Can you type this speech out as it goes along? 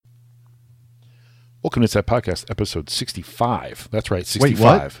Welcome to Inside Podcast, episode 65. That's right, 65. Wait,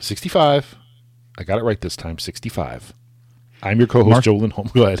 what? 65. I got it right this time, 65. I'm your co-host, Joe Lindholm.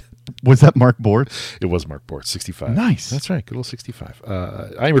 Go ahead. Was that Mark Bort? It was Mark Bort, 65. Nice. That's right, good old 65.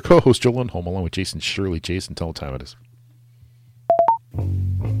 I'm your co-host, Joe Lindholm, along with Jason Shirley. Jason, tell what time it is.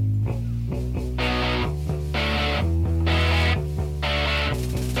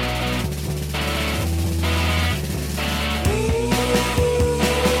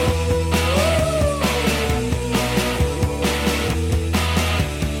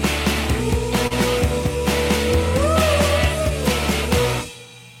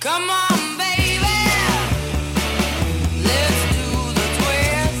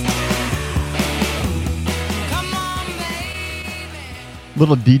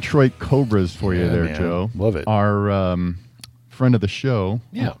 Little Detroit Cobras for you there, man. Joe. Love it. Our friend of the show,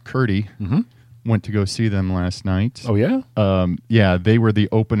 Curdy, went to go see them last night. Oh, yeah? Yeah, they were the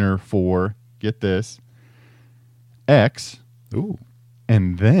opener for, get this, X, Ooh.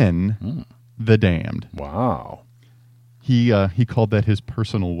 and then The Damned. Wow. He called that his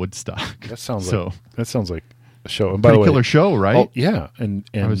personal Woodstock. That sounds like a show. And by Pretty the way, killer show, right? Oh, yeah. And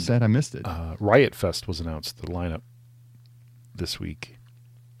I was sad I missed it. Riot Fest was announced, the lineup this week.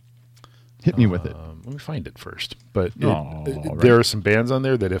 Hit me with it. Let me find it first. But right. there are some bands on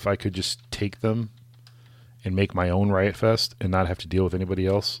there that if I could just take them and make my own Riot Fest and not have to deal with anybody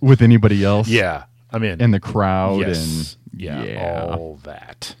else. With anybody else? Yeah, I'm in. And the crowd Yes. and Yeah, all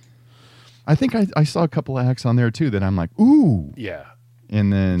that. I think I saw a couple of acts on there too that I'm like, ooh. Yeah,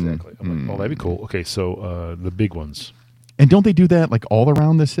 And then exactly. I'm like, oh, that'd be cool. Okay, so the big ones. And don't they do that like all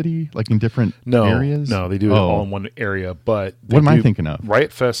around the city, like in different areas? No, they do it all in one area. But what am I thinking of?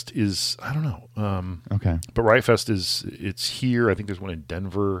 Riot Fest is, I don't know. Okay. But Riot Fest it's here. I think there's one in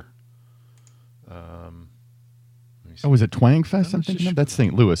Denver. Let me see. Oh, is it Twang Fest? I'm I'm not thinking sure. of. That's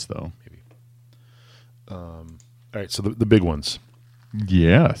St. Louis, though. Maybe. All right, so the big ones.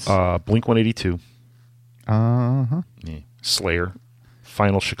 Yes. Blink 182. Uh-huh. Yeah. Slayer.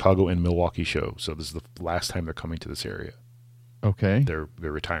 Final Chicago and Milwaukee show. So this is the last time they're coming to this area. Okay. They're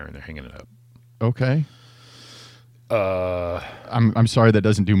retiring. They're hanging it up. Okay. I'm sorry that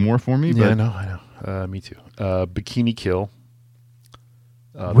doesn't do more for me. Yeah, but I know. Me too. Bikini Kill.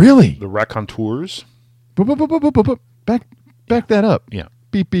 Really? The Raconteurs. Back that up. Yeah.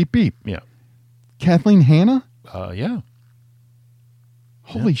 Beep, beep, beep. Yeah. Kathleen Hanna? Yeah.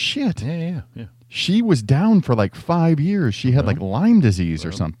 Holy shit. Yeah. She was down for like 5 years. She had like Lyme disease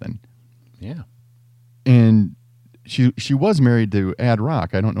or something. Yeah. And she was married to Ad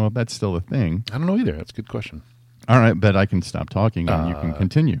Rock. I don't know if that's still a thing. I don't know either. That's a good question. All right, but I can stop talking and you can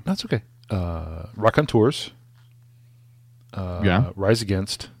continue. That's okay. Raconteurs. Yeah. Rise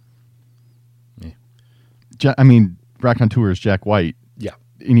Against. Raconteurs, Jack White. Yeah.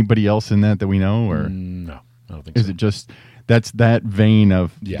 Anybody else in that we know? Or No, I don't think is so. it just that's that vein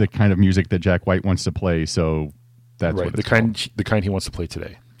of Yeah. the kind of music that Jack White wants to play? So that's right. what The kind he wants to play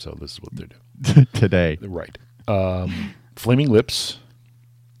today. So this is what they're doing. called. Today. Right. Flaming Lips.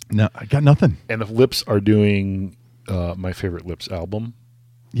 No, I got nothing. And the Lips are doing my favorite Lips album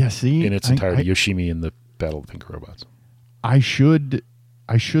Yeah, see, in its entirety. Yoshimi and the Battle of the Pink Robots. I should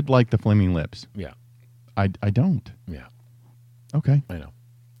like the Flaming Lips. Yeah. I don't. Yeah. Okay. I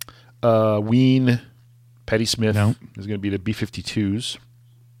know. Ween, Patti Smith No. is going to be the B-52s.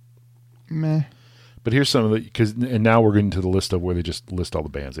 Meh. But here's some of the, and now we're getting to the list of where they just list all the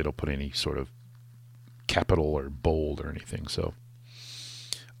bands. They don't put any sort of capital or bold or anything. So,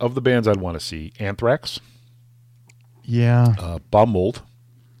 of the bands I'd want to see, Anthrax, Yeah. Bob Mould,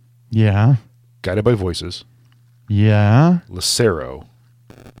 Yeah. Guided by Voices, Yeah. Lucero.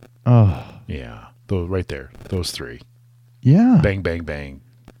 Oh. Yeah, those right there. Those three. Yeah. Bang, bang, bang.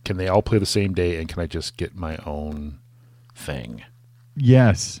 Can they all play the same day, and can I just get my own thing?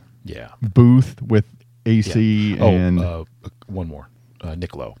 Yes. Yeah. Booth with AC and one more.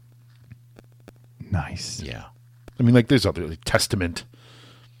 Nick Lowe. nice. Yeah. I mean, like, there's other, like, Testament,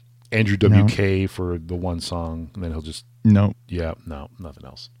 Andrew WK for the one song, and then he'll just, No. yeah, no, nothing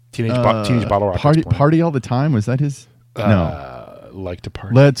else. Teenage Bottle Rockets playing. Party all the time. Was that his? No. Like to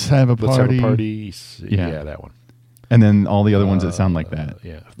Party. Let's have a party. Let's have a party. Yeah. Yeah, that one. And then all the other ones that sound like that.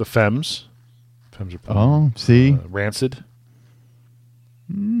 Yeah. The Femmes. Femmes are playing. Oh, see, Rancid.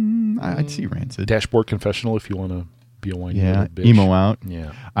 I'd see Rancid. Dashboard Confessional if you want to be a whiny Yeah, little bitch. emo out.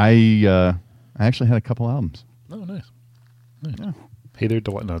 Yeah. I actually had a couple albums. Oh, nice. Yeah. Hey There,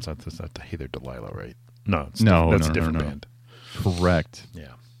 Delilah. No, it's not the Hey There, Delilah, right? No, it's No, that's no, a different no. band. Correct. Yeah.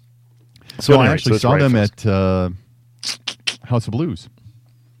 So I anyway, actually it's saw Riot them Fest. at House of Blues.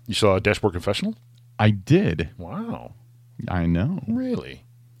 You saw Dashboard Confessional? I did. Wow. I know. Really?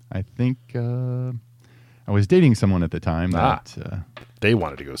 I think I was dating someone at the time that they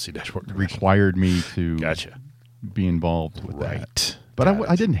wanted to go see Dashboard Collection. Required me to be involved with right. that. But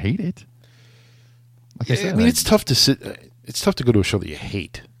I didn't hate it. Like I said, it's tough to it's tough to go to a show that you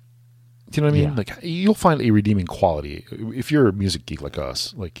hate. Do you know what I mean? Like you'll find a redeeming quality if you're a music geek like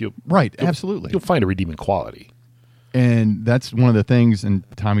us. Like absolutely, you'll find a redeeming quality. And that's one of the things. And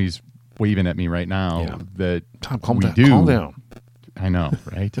Tommy's waving at me right now that Tom, calm down. I know,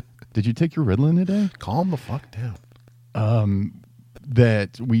 right? Did you take your Ritalin today? Calm the fuck down.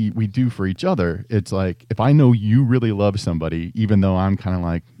 That we do for each other. It's like if I know you really love somebody, even though I'm kind of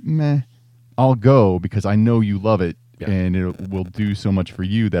like meh, I'll go because I know you love it. Yeah. And it will do so much for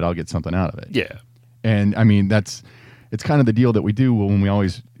you that I'll get something out of it. Yeah. And I mean, it's kind of the deal that we do when we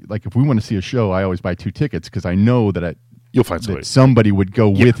always, like, if we want to see a show, I always buy 2 tickets because I know that you'll find somebody would go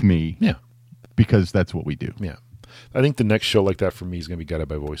with me. Yeah. Because that's what we do. Yeah. I think the next show like that for me is going to be Guided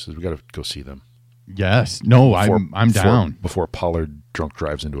by Voices. We got to go see them. Yes. No, I'm down. Before Pollard drunk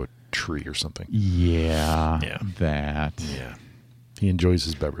drives into a tree or something. Yeah. That. Yeah. He enjoys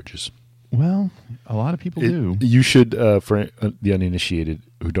his beverages. Well, a lot of people do. You should, for the uninitiated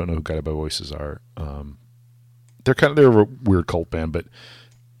who don't know who Guided by Voices are, they're a weird cult band, but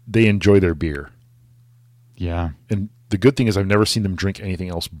they enjoy their beer. Yeah. And the good thing is I've never seen them drink anything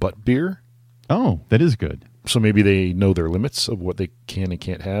else but beer. Oh, that is good. So maybe they know their limits of what they can and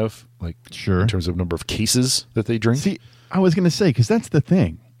can't have, like in terms of number of cases that they drink. See, I was going to say, because that's the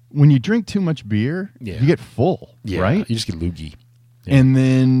thing. When you drink too much beer, you get full, right? You just get loogie. Yeah. And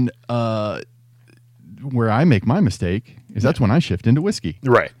then where I make my mistake is that's when I shift into whiskey.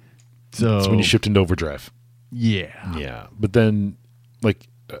 Right. So that's when you shift into overdrive. Yeah. Yeah. But then, like,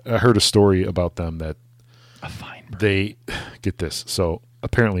 I heard a story about them that a fine bird. They get this. So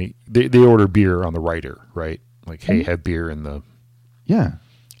apparently they order beer on the rider, right? Like, hey, have beer in the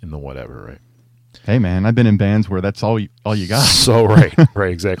whatever, right? Hey, man, I've been in bands where that's all you got. So right,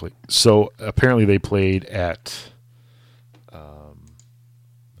 exactly. So apparently they played at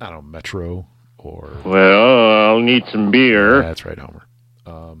I don't know, Metro or... Well, I'll need some beer. Yeah, that's right, Homer.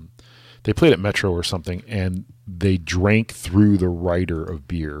 They played at Metro or something, and they drank through the rider of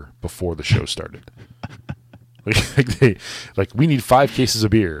beer before the show started. We need 5 cases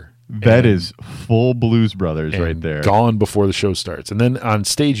of beer. That is full Blues Brothers right there. Gone before the show starts. And then on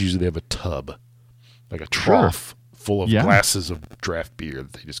stage, usually they have a tub, like a trough full of glasses of draft beer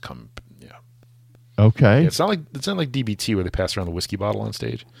that they just come... Okay. Yeah, it's not like DBT where they pass around the whiskey bottle on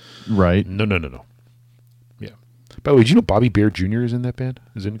stage. Right. No. Yeah. By the way, did you know Bobby Bear Jr. is in that band?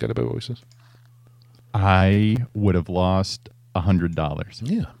 Is in Guided by Voices? I would have lost $100.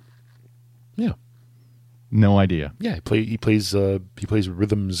 Yeah. Yeah. No idea. Yeah, he plays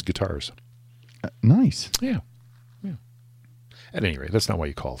rhythms guitars. Nice. Yeah. At any rate, that's not why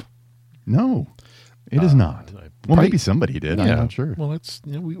you called. No. It is not. Maybe somebody did. Yeah. I'm not sure. Well, that's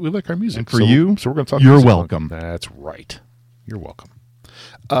we like our music. And for you, so we're going to talk. You're welcome. That's right. You're welcome.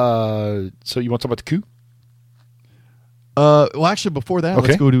 So you want to talk about the coup? Well, actually, before that,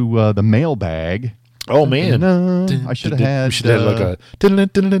 let's go to the mailbag. Oh man, I should have had. We should have like a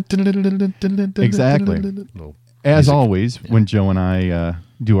exactly. As always, when Joe and I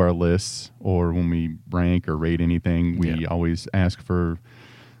do our lists, or when we rank or rate anything, we always ask for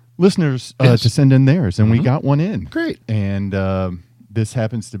listeners to send in theirs, and we got one in. Great. And this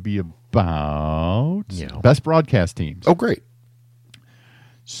happens to be about best broadcast teams. Oh, great.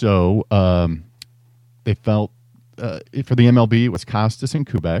 So they felt for the MLB, it was Costas and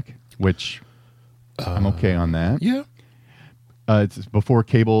Kubek, which I'm okay on that. Yeah. It's before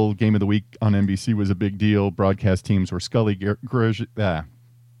cable game of the week on NBC was a big deal. Broadcast teams were Scully,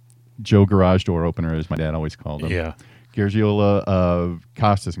 Joe Garage Door Opener, as my dad always called him. Yeah. Gargiola,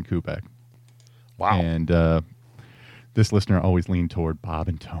 Costas, and Kubek. Wow. And this listener always leaned toward Bob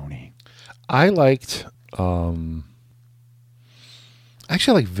and Tony. I liked, actually,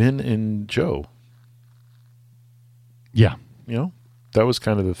 I like Vin and Joe. Yeah. That was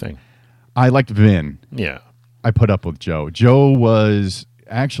kind of the thing. I liked Vin. Yeah. I put up with Joe. Joe was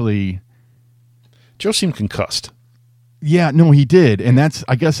actually... Joe seemed concussed. Yeah, no, he did. And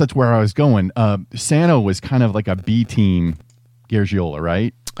I guess that's where I was going. Sano was kind of like a B team Gargiola,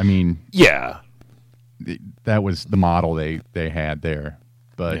 right? I mean... Yeah. That was the model they had there.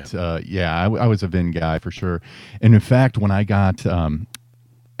 But, I was a Vin guy for sure. And in fact, when I got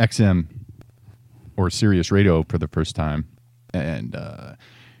XM or Sirius Radio for the first time, and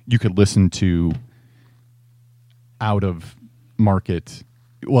you could listen to out of market,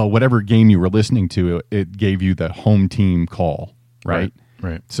 well, whatever game you were listening to, it gave you the home team call, right?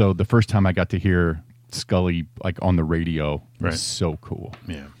 Right. So the first time I got to hear Scully like on the radio was so cool.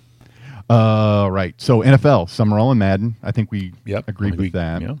 Yeah. Right. So NFL, Summerall and Madden. I think we Yep. agreed with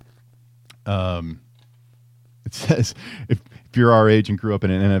that. Yeah. It says if you're our age and grew up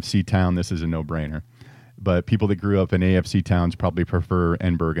in an NFC town, this is a no-brainer. But people that grew up in AFC towns probably prefer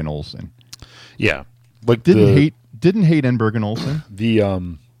Enberg and Olsen. Yeah. Like Didn't hate Enberg and Olsen.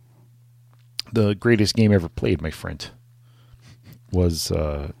 The greatest game ever played, my friend, was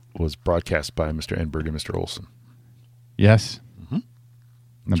broadcast by Mr. Enberg and Mr. Olsen. Yes. Mm-hmm.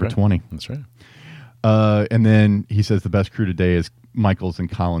 Number right. 20. That's right. And then he says the best crew today is Michaels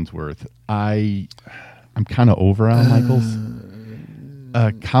and Collinsworth. I'm kind of over Al Michaels.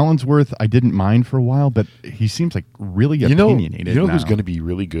 Collinsworth, I didn't mind for a while, but he seems like really opinionated. You know now. who's going to be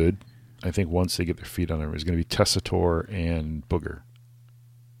really good? I think once they get their feet on him, is going to be Tessitore and Booger.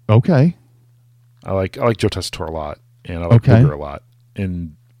 Okay. I like Joe Tessitore a lot, and I like Booger a lot.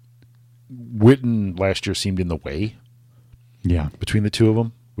 And Witten last year seemed in the way. Yeah. Between the two of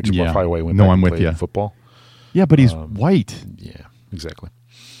them, which is probably why he went back and played football. Yeah, but he's white. Yeah, exactly.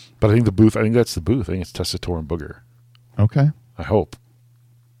 But I think that's the booth. I think it's Tessitore and Booger. Okay. I hope.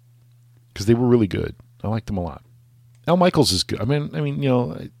 Because they were really good. I liked them a lot. Al Michaels is good. I mean,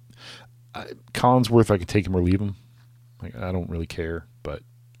 Collinsworth, I can take him or leave him. Like, I don't really care, but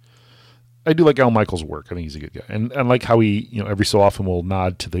I do like Al Michaels' work. I think he's a good guy, and I like how he, every so often will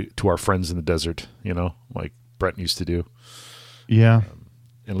nod to our friends in the desert, like Brett used to do. Yeah,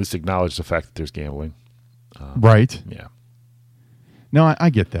 at least acknowledge the fact that there's gambling. Right. Yeah. No, I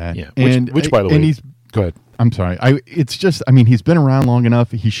get that. Yeah. Which by the way, go ahead. I'm sorry. It's just, he's been around long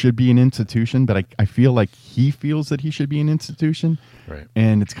enough. He should be an institution, but I feel like he feels that he should be an institution. Right.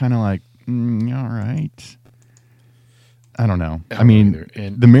 And it's kind of like, all right. I don't know.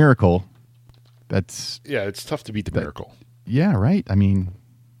 And the Miracle, that's... Yeah, it's tough to beat the Miracle. Yeah, right.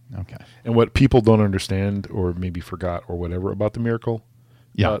 Okay. And what people don't understand or maybe forgot or whatever about the Miracle,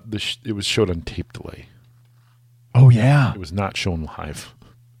 it was showed on tape delay. Oh, yeah. It was not shown live.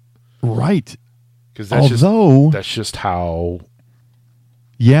 Right. Because that's just how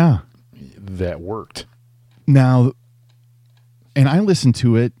that worked. Now, and I listened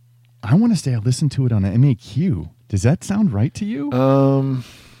to it. I want to say I listened to it on an MAQ. Does that sound right to you?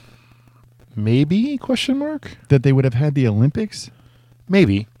 Maybe, question mark? That they would have had the Olympics?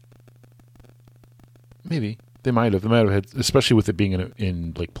 Maybe. They might have. They might have had, especially with it being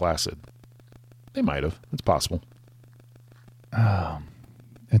in Lake Placid. They might have. It's possible.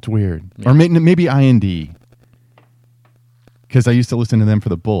 That's weird. Yeah. Or maybe IND. Because I used to listen to them for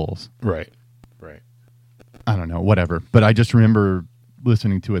the Bulls. Right. I don't know, whatever. But I just remember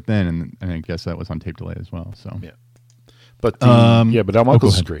listening to it then, and I guess that was on tape delay as well. So yeah. But Al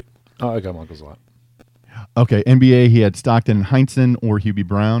Michaels is great. I like Al Michaels a lot. Okay, NBA, he had Stockton and Heinsohn or Hubie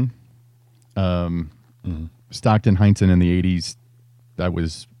Brown. Stockton, Heinsohn in the 80s, that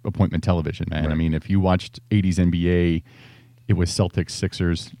was appointment television, man. Right. If you watched 80s NBA, it was Celtics,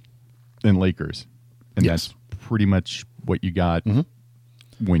 Sixers, and Lakers. And that's pretty much what you got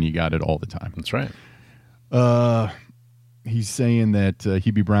when you got it all the time. That's right. He's saying that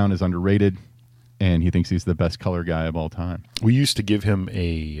Hubie Brown is underrated, and he thinks he's the best color guy of all time. We used to give him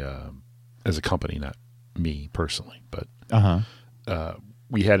as a company, not me personally, but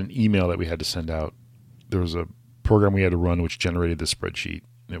we had an email that we had to send out. There was a program we had to run which generated this spreadsheet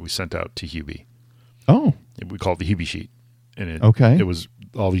that we sent out to Hubie. Oh. We called it the Hubie sheet. And it was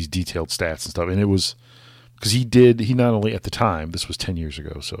all these detailed stats and stuff. And it was because he not only at the time, this was 10 years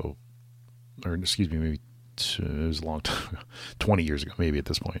ago, maybe it was a long time ago, 20 years ago, maybe at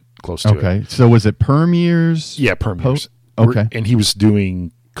this point, close to it. Okay. So was it perm years? Yeah, perm years. Okay. And he was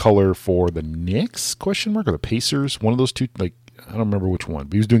doing color for the Knicks, or the Pacers, one of those two, I don't remember which one,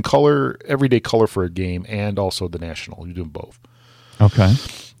 but he was doing everyday color for a game and also the National. He was doing both. Okay.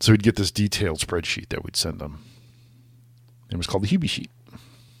 So we'd get this detailed spreadsheet that we'd send them. It was called the Hubie sheet.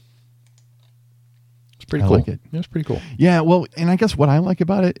 It's pretty cool. I like it. Yeah, it's pretty cool. Yeah, well, and I guess what I like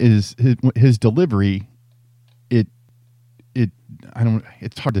about it is his delivery.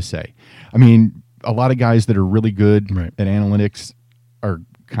 It's hard to say. A lot of guys that are really good at analytics are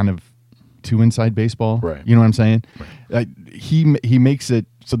kind of too inside baseball. Right. You know what I'm saying? Right. He makes it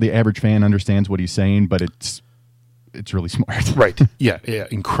so the average fan understands what he's saying, but it's really smart. Right. Yeah.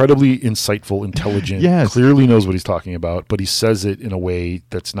 Incredibly insightful, intelligent. Yes. Clearly knows what he's talking about, but he says it in a way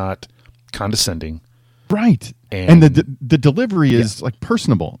that's not condescending. Right. And the delivery is like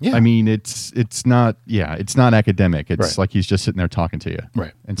personable. Yeah. It's not academic. It's like he's just sitting there talking to you.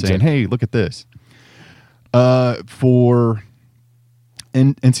 Right. And saying, hey, look at this. For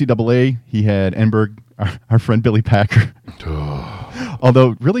NCAA, he had Enberg, our friend Billy Packer.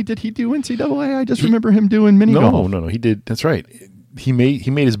 Although, really, did he do NCAA? I just remember him doing mini golf. No, he did. That's right. he made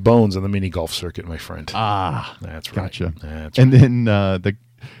his bones on the mini golf circuit, my friend. That's right. Gotcha. That's and right. Then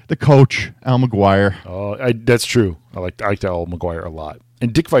the coach, Al McGuire. Oh, that's true. I liked Al McGuire a lot.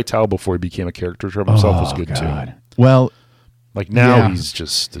 And Dick Vitale, before he became a caricature of himself, was good too. Well, like now he's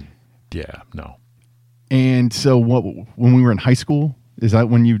just no. And so, when we were in high school, is that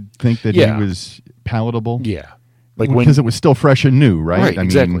when you think that he was palatable? Yeah, like because it was still fresh and new, right? Right,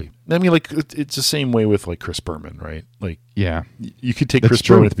 exactly. I mean, like it's the same way with like Chris Berman, right? Like, you could take Chris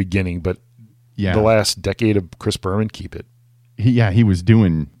Berman at the beginning, but the last decade of Chris Berman, keep it. He was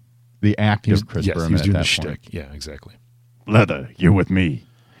doing the active Chris Berman. He was doing the shtick. Yeah, exactly. Leather, you're with me.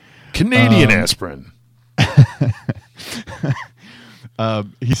 Canadian aspirin.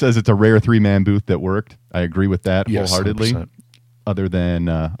 He says it's a rare 3-man booth that worked. I agree with that wholeheartedly. 100%. Other than,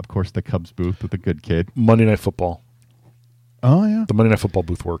 of course, the Cubs booth with the good kid. Monday Night Football. Oh, yeah. The Monday Night Football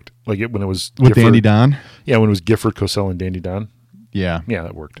booth worked. Like when it was with Gifford, Dandy Don? Yeah, when it was Gifford, Cosell, and Dandy Don. Yeah. Yeah,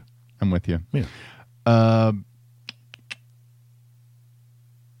 that worked. I'm with you. Yeah.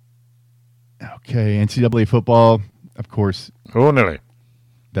 Okay, NCAA football, of course. Oh, no.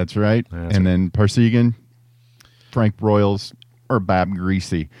 That's right. Then Parsegan, Frank Broyles, or Bob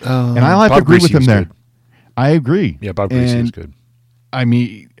Greasy. And I'll have to agree with him there. Good. I agree. Yeah, Bob Greasy was good. I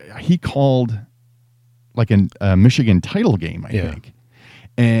mean, he called like a Michigan title game, I think.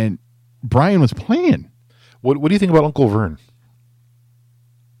 And Brian was playing. What do you think about Uncle Vern?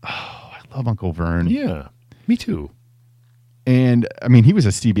 Oh, I love Uncle Vern. Yeah, me too. And, I mean, he was a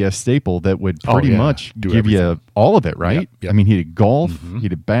CBS staple that would pretty much give everything. You all of it, right? Yep. I mean, he did golf. Mm-hmm. He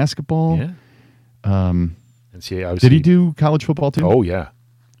did basketball. Yeah. Did he do college football, too? Oh, yeah.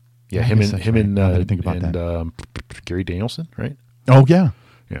 Yeah, him and think about that. Gary Danielson, right? Oh, yeah.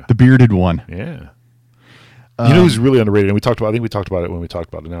 Yeah. The bearded one. Yeah. You know who's really underrated? And I think we talked about it when we talked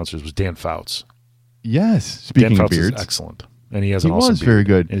about announcers, was Dan Fouts. Yes. Speaking Dan of Fouts beards. is excellent. And he has an awesome beard. Very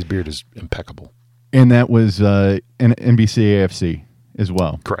good. And his beard is impeccable. And that was an NBC AFC as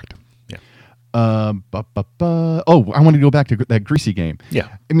well. Correct. Yeah. I want to go back to that Greasy game. Yeah.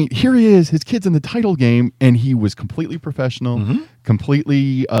 I mean, here he is. His kid's in the title game, and he was completely professional,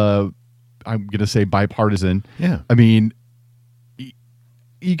 completely, I'm going to say bipartisan. Yeah. I mean,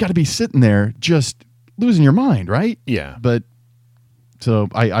 you got to be sitting there just losing your mind, right? Yeah. But so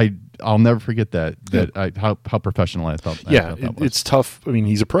I'll never forget that how professional I felt. Yeah, it's tough. I mean,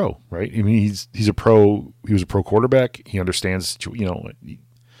 he's a pro, right? I mean, he's a pro. He was a pro quarterback. He understands, he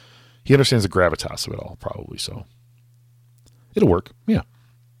understands the gravitas of it all, probably. So it'll work. Yeah,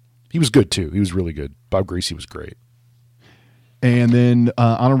 he was good too. He was really good. Bob Greasy was great. And then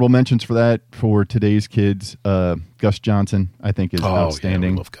honorable mentions for today's kids. Gus Johnson, I think, is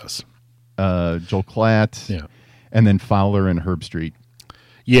outstanding. Yeah, I love Gus. Joel Klatt. Yeah, and then Fowler and Herb Street.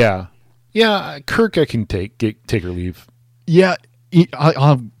 Yeah. Kirk, I can take or leave. Yeah,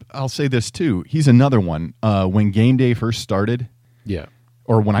 I'll say this too. He's another one. When game day first started,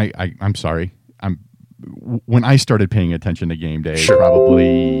 or when when I started paying attention to game day,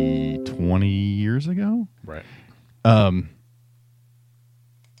 probably 20 years ago, right?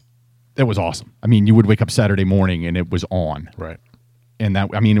 That was awesome. I mean, you would wake up Saturday morning and it was on, right? And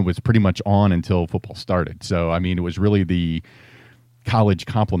it was pretty much on until football started. So, I mean, it was really the college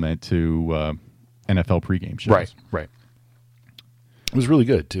complement to NFL pregame shows. Right. It was really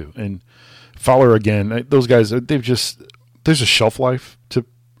good too. And Fowler again, those guys, there's a shelf life to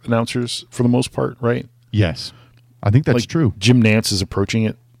announcers for the most part, right? Yes, I think that's true. Jim Nantz is approaching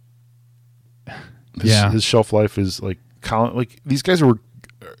it. His shelf life is like these guys were,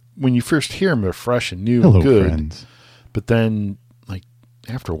 when you first hear them, they're fresh and new and good. Friends. But then,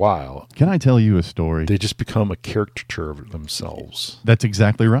 after a while, can I tell you a story? They just become a caricature of themselves. That's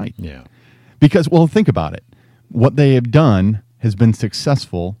exactly right. Yeah. Because, think about it. What they have done has been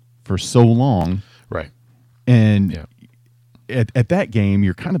successful for so long. Right. And at that game,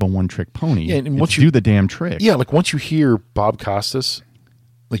 you're kind of a one-trick pony. Yeah, and once you do the damn trick. Yeah, once you hear Bob Costas,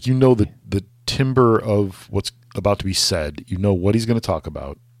 the timbre of what's about to be said, you know what he's going to talk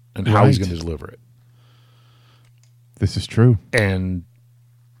about and how he's going to deliver it. This is true. And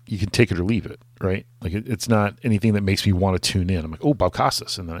you can take it or leave it, right? It's not anything that makes me want to tune in. I'm like, oh, Bob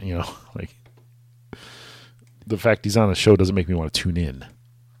Costas. And then, the fact he's on the show doesn't make me want to tune in.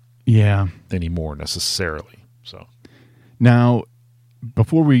 Yeah. Anymore necessarily. So now,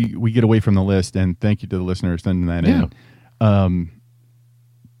 before we get away from the list, and thank you to the listeners sending that in,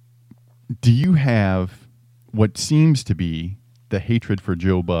 do you have what seems to be the hatred for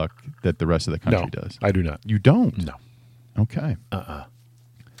Joe Buck that the rest of the country does? I do not. You don't? No. Okay.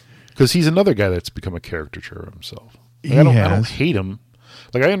 Because he's another guy that's become a caricature of himself. I don't hate him.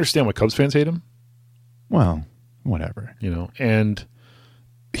 I understand why Cubs fans hate him. Well, whatever. And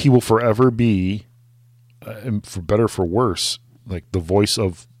he will forever be, and for better or for worse, like the voice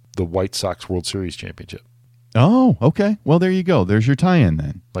of the White Sox World Series championship. Oh, okay. Well, there you go. There's your tie-in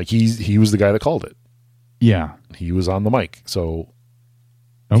then. Like he was the guy that called it. Yeah. He was on the mic. So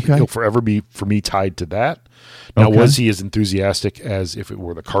okay. He'll forever be, for me, tied to that. Now, was he as enthusiastic as if it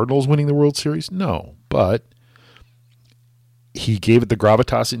were the Cardinals winning the World Series? No. But he gave it the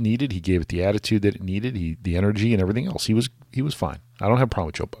gravitas it needed. He gave it the attitude that it needed, the energy and everything else. He was fine. I don't have a problem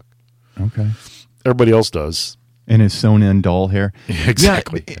with Joe Buck. Okay. Everybody else does. And his sewn-in doll hair.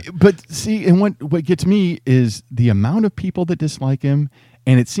 Exactly. Yeah, but see, and what gets me is the amount of people that dislike him,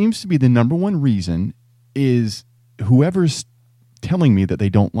 and it seems to be the number one reason is whoever's telling me that they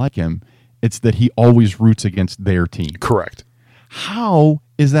don't like him, it's that he always roots against their team. Correct. How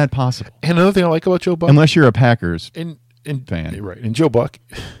is that possible? And another thing I like about Joe Buck, unless you're a Packers fan, right? And Joe Buck,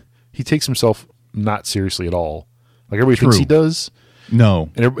 he takes himself not seriously at all. Like everybody thinks he does. No.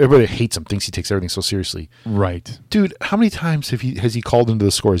 And everybody hates him, thinks he takes everything so seriously. Right. Dude, how many times has he called into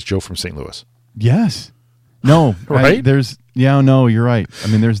the score as Joe from St. Louis? Yes. No. Right? No, you're right. I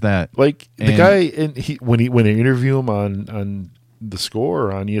mean, there's that. Like the guy, and when they interview him on the score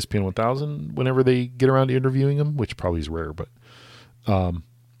or on ESPN 1000, whenever they get around to interviewing him, which probably is rare, but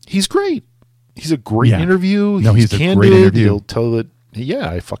he's great. He's a great interview. No, he's candid. A great interview. He'll tell that,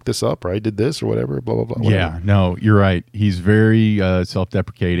 I fucked this up, or I did this, or whatever, blah, blah, blah. Whatever. Yeah, no, you're right. He's very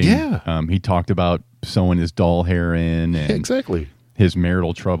self-deprecating. Yeah. He talked about sewing his doll hair in. And exactly. His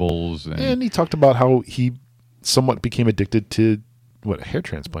marital troubles. And he talked about how he somewhat became addicted to, a hair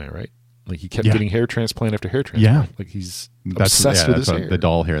transplant, right? Like he kept getting hair transplant after hair transplant. Yeah. Like he's obsessed with his hair. The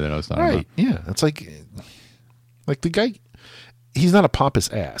doll hair that I was talking about. Right, yeah. It's like the guy... He's not a pompous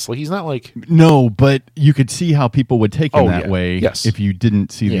ass. Like he's not like no, but you could see how people would take him that way if you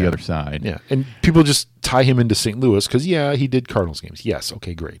didn't see the other side. Yeah, and people just tie him into St. Louis because he did Cardinals games. Yes,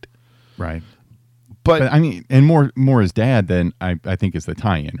 okay, great, right. But I mean, and more his dad than I think is the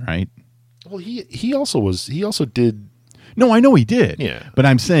tie-in, right? Well, he also did. No, I know he did. Yeah, but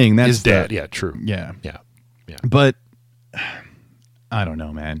I'm saying that's his dad. Yeah, true. Yeah. But I don't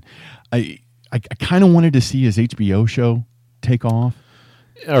know, man. I kind of wanted to see his HBO show take off.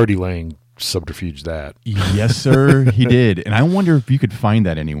 Artie Lang subterfuge that. Yes, sir, he did. And I wonder if you could find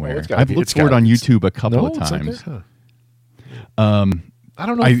that anywhere. I've looked for it on YouTube a couple of times. Like I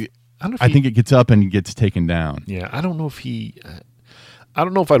don't know. I think it gets up and gets taken down. Yeah, I don't know if I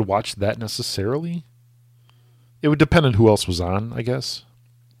don't know if I'd watch that necessarily. It would depend on who else was on, I guess.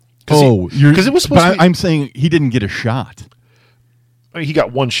 Because it was supposed to be, I'm saying he didn't get a shot. He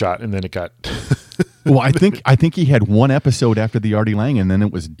got one shot and then it got. Well, I think he had one episode after the Artie Lang, and then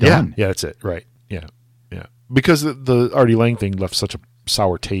it was done. Yeah, that's it. Right. Yeah. Because the Artie Lang thing left such a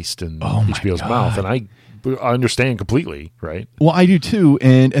sour taste in HBO's mouth, and I understand completely. Right. Well, I do too.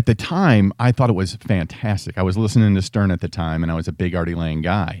 And at the time, I thought it was fantastic. I was listening to Stern at the time, and I was a big Artie Lang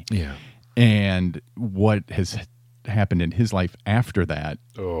guy. Yeah. And what has happened in his life after that?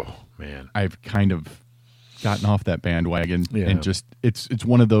 Oh man, I've kind of gotten off that bandwagon, and just it's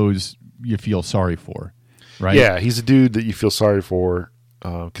one of those you feel sorry for, right? Yeah, he's a dude that you feel sorry for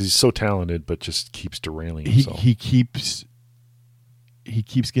because he's so talented, but just keeps derailing himself. He keeps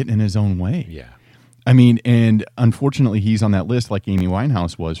getting in his own way. Yeah, I mean, and unfortunately, he's on that list like Amy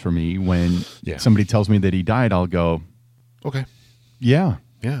Winehouse was for me. When somebody tells me that he died, I'll go, okay, yeah.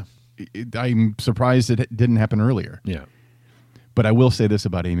 I'm surprised it didn't happen earlier. Yeah. But I will say this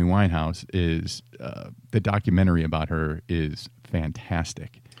about Amy Winehouse is the documentary about her is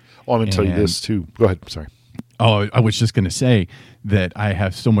fantastic. Oh, I'm going to tell you this too. Go ahead. Sorry. Oh, I was just going to say that I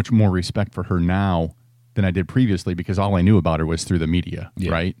have so much more respect for her now than I did previously because all I knew about her was through the media,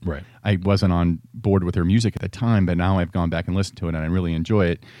 right? Right. I wasn't on board with her music at the time, but now I've gone back and listened to it and I really enjoy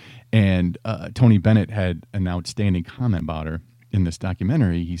it. And Tony Bennett had an outstanding comment about her in this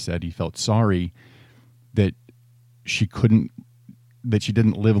documentary. He said he felt sorry that she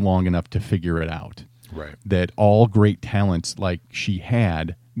didn't live long enough to figure it out. Right. That all great talents like she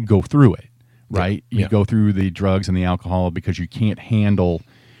had go through it, right? Yeah. You go through the drugs and the alcohol because you can't handle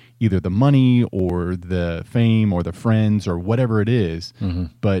either the money or the fame or the friends or whatever it is. Mm-hmm.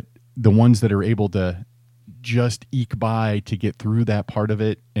 But the ones that are able to just eke by to get through that part of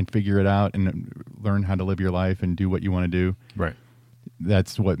it and figure it out and learn how to live your life and do what you want to do. Right.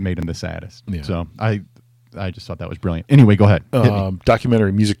 That's what made him the saddest. Yeah. So I just thought that was brilliant. Anyway, go ahead.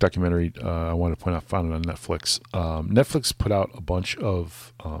 Music documentary. I want to point out, found it on Netflix. Netflix put out a bunch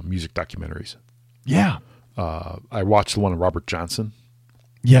of music documentaries. Yeah. I watched the one on Robert Johnson.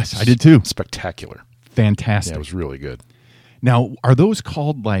 Yes, I did too. Spectacular. Fantastic. Yeah, it was really good. Now, are those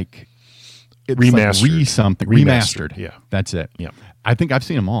called like it's Remastered. like something remastered. Yeah, that's it. Yeah, I think I've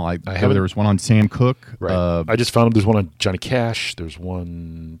seen them all. There was one on Sam Cooke. Right. I just found him. There's one on Johnny Cash. There's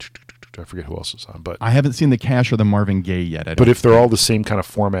one. I forget who else is on, but I haven't seen the Cash or the Marvin Gaye yet. But if they're all the same kind of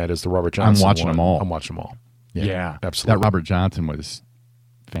format as the Robert Johnson, I'm watching them all. I'm watching them all. Yeah, absolutely. That Robert Johnson was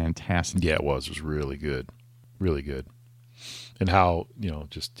fantastic. Yeah, it was. It was really good, really good. And how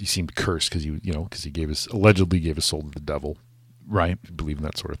just he seemed cursed because he allegedly gave his soul to the devil. Right. Believe in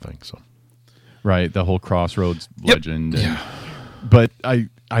that sort of thing. So. Right, the whole Crossroads legend. Yeah. But I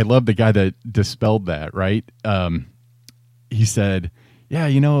love the guy that dispelled that, right? He said, yeah,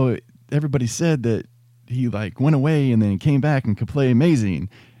 everybody said that he went away and then came back and could play amazing.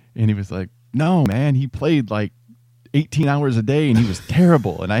 And he was like, no, man, he played 18 hours a day and he was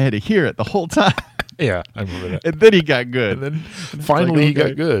terrible. And I had to hear it the whole time. Yeah, I remember that. And then he got good. And then finally he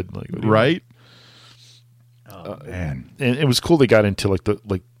got good. Right? Oh, man. And it was cool they got into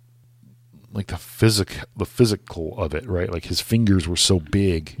the physical of it, right? Like his fingers were so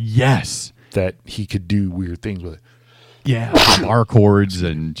big. Yes. That he could do weird things with it. Yeah. Bar chords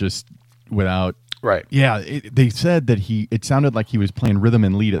and just without. Right. Yeah. They said that it sounded like he was playing rhythm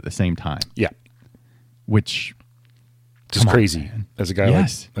and lead at the same time. Yeah. Which. Just crazy. On, as a guy,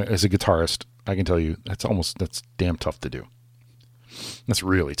 yes. As a guitarist, I can tell you that's damn tough to do. That's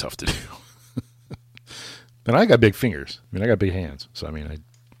really tough to do. And I got big fingers. I mean, I got big hands. So, I mean,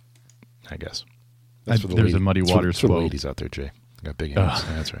 I guess. That's for the there's a Muddy Waters quote. For the ladies out there, Jay. I got big hands.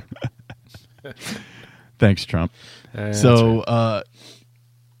 Oh. That's right. Thanks, Trump. So, right.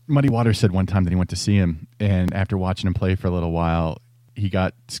 Muddy Waters said one time that he went to see him, and after watching him play for a little while, he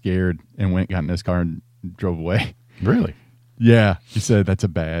got scared and got in his car and drove away. Really? Yeah. He said, that's a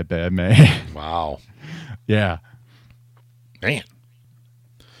bad, bad man. Wow. Yeah. Man.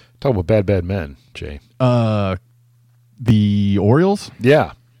 Talk about bad, bad men, Jay. The Orioles?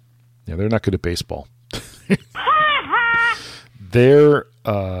 Yeah. Yeah, they're not good at baseball.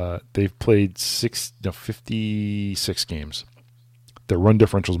 They've played 56 games. Their run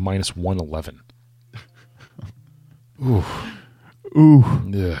differential is minus 111. Ooh.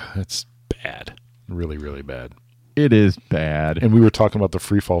 Yeah, that's bad. Really, really bad. It is bad. And we were talking about the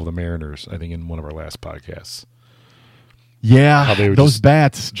free fall of the Mariners, I think, in one of our last podcasts. Yeah, how those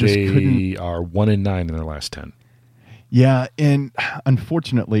bats just they are 1-9 in their last 10. Yeah, and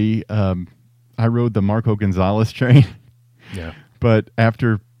unfortunately, I rode the Marco Gonzalez train. Yeah, but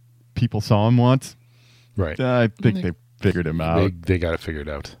after people saw him once, right? I think they figured him out. They got it figured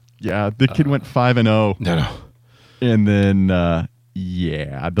out. Yeah, the kid went 5-0. No, and then the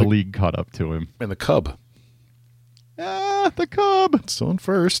league caught up to him. And the Cub. The Cub still in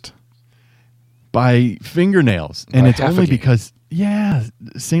first. By fingernails. And it's only because,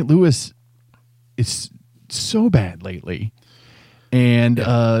 St. Louis is so bad lately. And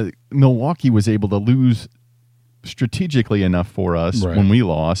Milwaukee was able to lose strategically enough for us when we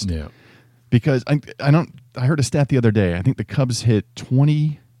lost. Yeah. Because I heard a stat the other day. I think the Cubs hit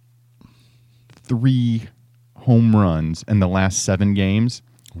 23 home runs in the last 7 games.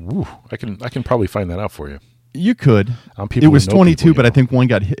 Ooh, I can probably find that out for you. You could. It was 22, but I think one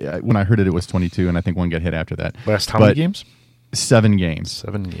got hit. When I heard it was 22, and I think one got hit after that. Last how many games? 7 games.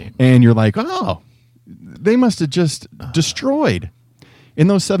 7 games. And you're like, oh, they must have just destroyed. In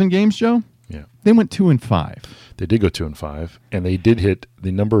those 7 games, Joe, they went 2-5. They did go 2-5, and they did hit,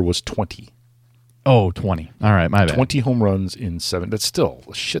 the number was 20. Oh, 20. All right, my bad. 20 home runs in 7. That's still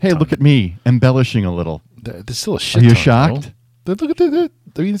a shit ton. Hey, look at me, embellishing a little. That's still a shit ton. Are you shocked? Look at that.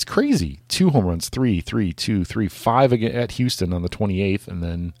 I mean, it's crazy. 2 home runs, 3, 2, 3, 5 again at Houston on the 28th, and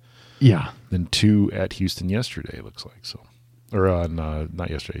then 2 at Houston yesterday. It looks like so, or on not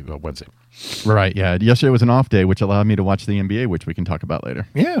yesterday, but Wednesday. Right. Yeah. Yesterday was an off day, which allowed me to watch the NBA, which we can talk about later.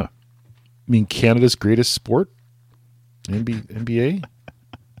 Yeah. I mean, Canada's greatest sport, NBA.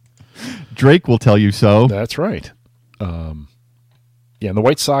 Drake will tell you so. That's right. And the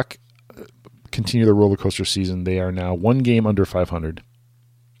White Sox continue their roller coaster season. They are now 1 game under 500,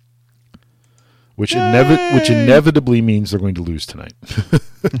 which inevitably means they're going to lose tonight.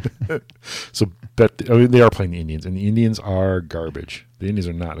 So, they are playing the Indians, and the Indians are garbage. The Indians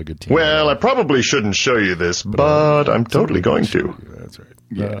are not a good team. Well, I probably shouldn't show you this, but I'm totally going to. That's right.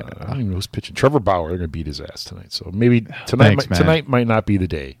 Yeah. I don't even know who's pitching. Trevor Bauer. They're going to beat his ass tonight. So maybe tonight might not be the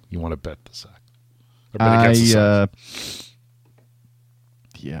day you want to bet the Sox. Or bet against the Sox.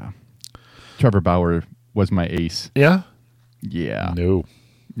 Yeah. Trevor Bauer was my ace. Yeah? Yeah. No.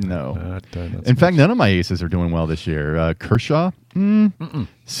 Not in fact, none of my aces are doing well this year. Kershaw?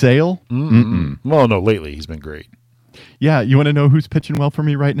 Sale? Well, no, lately he's been great. Yeah, you want to know who's pitching well for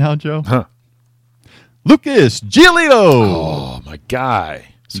me right now, Joe? Huh. Lucas Giolito! Oh, my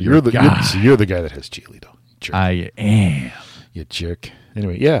guy. So you're the guy that has Giolito. Jerk. I am. You jerk.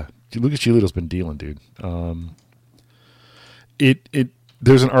 Anyway, yeah, Lucas Giolito's been dealing, dude.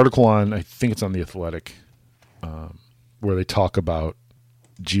 There's an article on, I think it's on The Athletic, where they talk about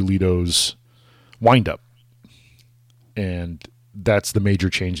Giolito's windup, and that's the major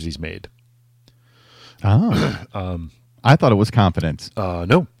change that he's made. Oh, I thought it was confidence.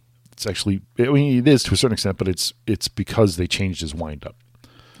 No, it's actually, I mean, it is to a certain extent, but it's because they changed his windup.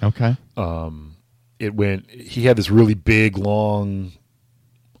 Okay. He had this really big, long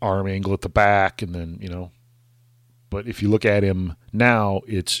arm angle at the back, and then, but if you look at him now,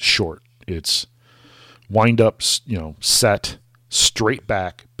 it's short. It's wind up, set, straight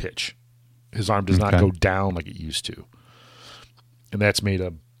back pitch. His arm does not go down like it used to. And that's made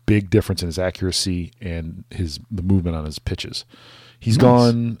a big difference in his accuracy and the movement on his pitches. He's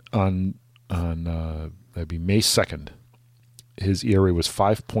gone on that'd be May 2nd. His ERA was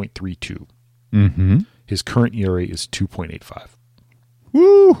 5.32. Mm-hmm. His current ERA is 2.85.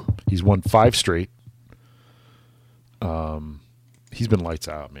 Woo! He's won 5 straight. He's been lights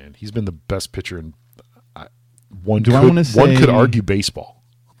out, man. He's been the best pitcher in one could argue baseball.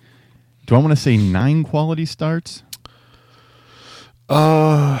 Do I want to say 9 quality starts?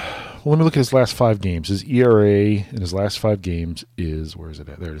 Well, let me look at his last 5 games. His ERA in his last 5 games is, where is it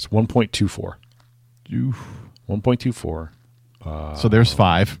at? There it is, 1.24. 1.24. So there's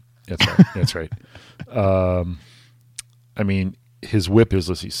 5. That's right. That's right. I mean, his whip is,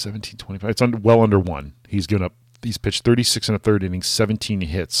 let's see, 17.25. It's well under 1. He's pitched 36 and a third innings, 17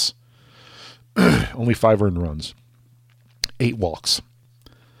 hits, only 5 earned runs, 8 walks.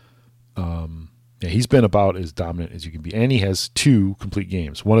 Yeah, he's been about as dominant as you can be, and he has 2 complete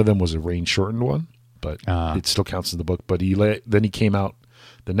games. One of them was a rain-shortened one, but it still counts in the book. But then he came out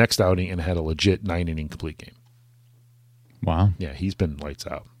the next outing and had a legit 9-inning complete game. Wow. Yeah, he's been lights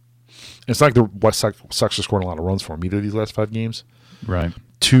out. And it's not like the West Sox are scoring a lot of runs for him either these last 5 games. Right.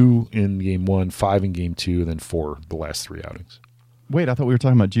 2 in game 1, 5 in game 2, and then 4 the last 3 outings. Wait, I thought we were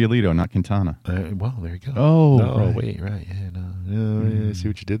talking about Giolito, not Quintana. Well, there you go. Oh, no, right. Wait, right. Yeah, no. I see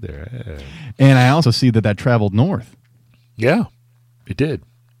what you did there. Yeah. And I also see that traveled north. Yeah, it did.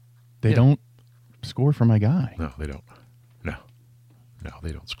 They don't score for my guy. No, they don't. No,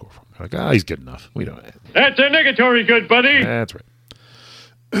 they don't score for him. They're like, he's good enough. We don't. That's a negatory, good buddy. That's right.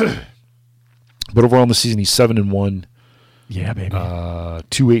 But overall in the season, he's 7-1. Yeah, baby.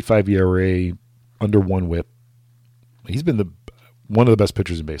 2.85 ERA, under 1 WHIP. He's been one of the best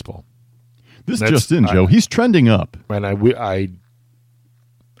pitchers in baseball. Joe. He's trending up. And I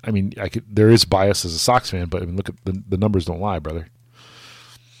mean, there is bias as a Sox fan, but I mean, look at the numbers don't lie, brother.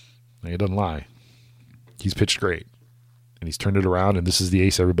 It doesn't lie. He's pitched great, and he's turned it around, and this is the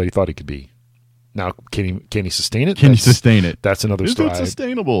ace everybody thought he could be. Now, can he sustain it? Can he sustain it? That's another story. Is it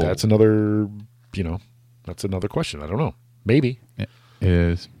sustainable? That's another, that's another question. I don't know. Maybe. It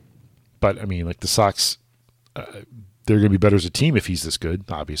is. But, I mean, like the Sox, they're going to be better as a team if he's this good,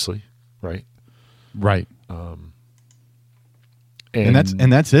 obviously, right? Right. And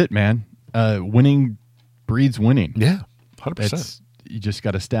that's it, man. Winning breeds winning. Yeah, 100%. You just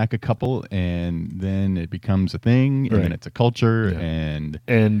got to stack a couple, and then it becomes a thing, and then it's a culture. Yeah.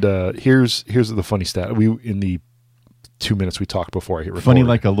 And here's the funny stat. In the 2 minutes we talked before I hit record. Funny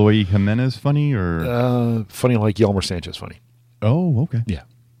like Eloy Jimenez funny, or funny like Yelmer Sanchez funny. Oh, okay. Yeah.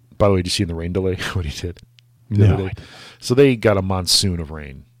 By the way, did you see in the rain delay what he did? No. So they got a monsoon of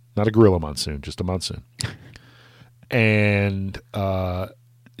rain, not a gorilla monsoon, just a monsoon. And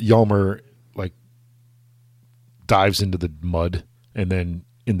Yelmer dives into the mud, and then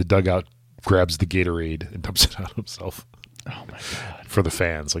in the dugout grabs the Gatorade and dumps it out himself. Oh my God. For the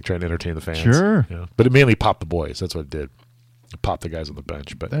fans, trying to entertain the fans. Sure. Yeah. But it mainly popped the boys. That's what it did. It popped the guys on the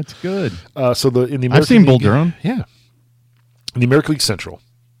bench. But that's good. So in the American I've seen Bull League, Durham. Yeah. In the American League Central.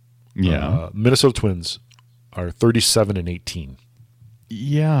 Yeah. Minnesota Twins are 37-18.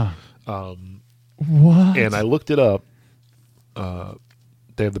 Yeah. What? And I looked it up.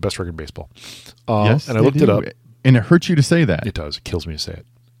 They have the best record in baseball. Yes, and I looked it up. And it hurts you to say that. It does. It kills me to say it.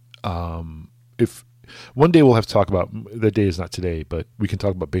 If one day we'll have to talk about, that day is not today, but we can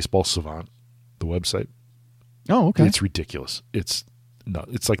talk about Baseball Savant, the website. Oh, okay. It's ridiculous. It's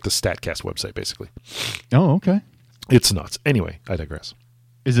like the StatCast website, basically. Oh, okay. It's nuts. Anyway, I digress.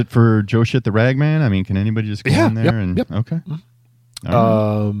 Is it for Joe Shit the Ragman? I mean, can anybody just go in there and okay? Mm-hmm.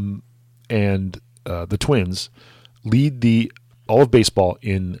 Right. And the Twins lead all of baseball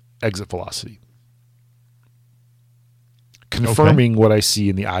in exit velocity, confirming what I see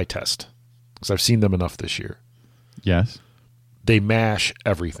in the eye test, because I've seen them enough this year. Yes. They mash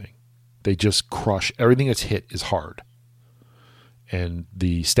everything. They just crush everything that's hit is hard. And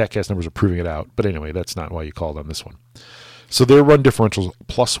the StatCast numbers are proving it out. But anyway, that's not why you called on this one. So their run differential is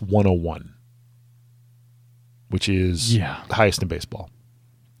plus 101, which is the highest in baseball.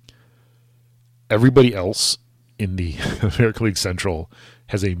 Everybody else in the American League Central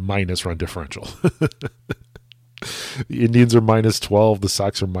has a minus run differential. The Indians are minus 12. The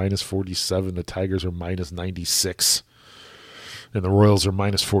Sox are minus 47. The Tigers are minus 96. And the Royals are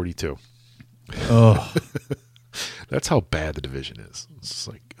minus 42. Oh. That's how bad the division is. It's just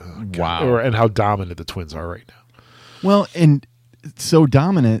like, oh, wow. And how dominant the Twins are right now. Well, and so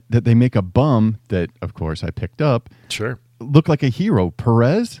dominant that they make a bum that, of course, I picked up. Sure. Look like a hero.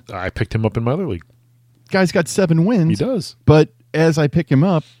 Perez. I picked him up in my other league. Guy's got 7 wins. He does. But as I pick him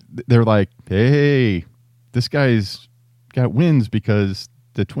up, they're like, hey, this guy's got wins because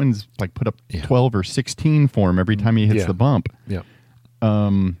the Twins like put up 12 or 16 for him every time he hits the bump. Yeah.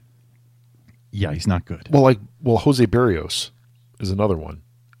 Yeah, he's not good. Well, Jose Berrios is another one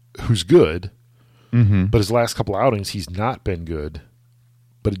who's good, but his last couple outings, he's not been good.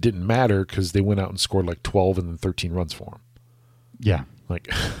 But it didn't matter because they went out and scored like 12 and then 13 runs for him. Yeah.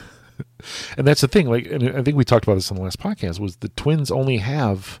 Like, and that's the thing. Like, and I think we talked about this on the last podcast, was the Twins only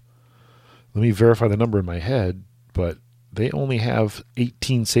have, let me verify the number in my head, but they only have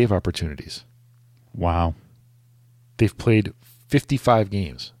 18 save opportunities. Wow. They've played 55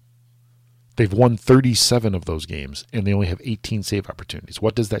 games. They've won 37 of those games, and they only have 18 save opportunities.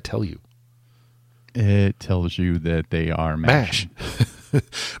 What does that tell you? It tells you that they are mash.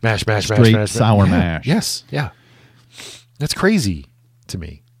 Mash. Straight sour mash. Yes, yeah. That's crazy to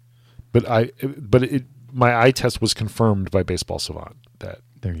me. But my eye test was confirmed by Baseball Savant that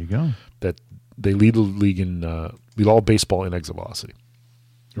there you go. That they lead the league in lead all baseball in exit velocity.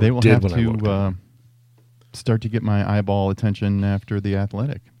 They will have to start to get my eyeball attention after The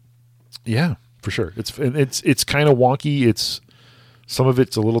Athletic. Yeah, for sure. It's kind of wonky. It's some of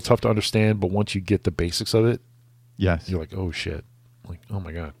it's a little tough to understand, but once you get the basics of it, yes, you're like, oh shit, like oh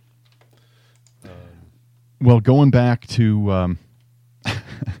my god. Well, going back to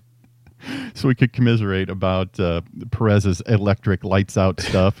so we could commiserate about Perez's electric lights out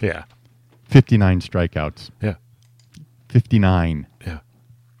stuff. Yeah, 59 strikeouts. Yeah, 59. Yeah.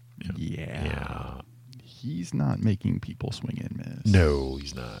 He's not making people swing and miss. No,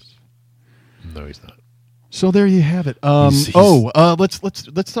 he's not. So there you have it. Let's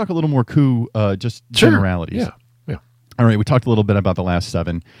talk a little more just generalities. Yeah. All right, we talked a little bit about the last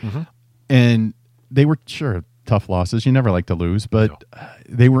 7, and they were tough losses. You never like to lose, but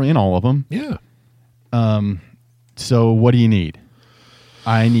they were in all of them. Yeah. So what do you need?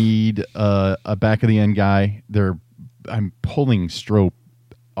 I need a back of the end guy. I'm pulling Strop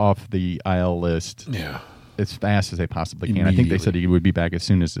off the IL list. Yeah. As fast as they possibly can. I think they said he would be back as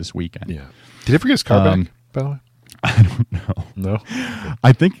soon as this weekend. Yeah. Did he ever get his car back, by the way? I don't know. No?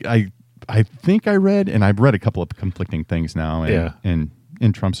 I think I read, and I've read a couple of conflicting things now. And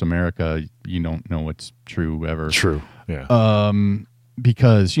in Trump's America, you don't know what's true ever. True. Yeah.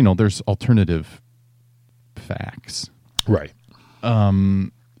 Because, there's alternative facts. Right.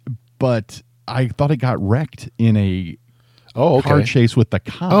 But I thought it got wrecked in a car chase with the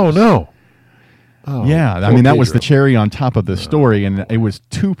cops. Oh, no. Oh, yeah, I mean, that was the cherry on top of the story, and it was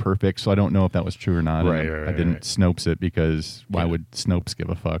too perfect, so I don't know if that was true or not. Right, I didn't Snopes it because why would Snopes give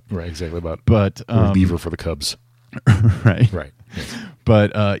a fuck? Right, exactly. But reliever for the Cubs. Right. Yes.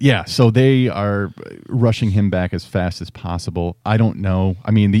 But, so they are rushing him back as fast as possible. I don't know.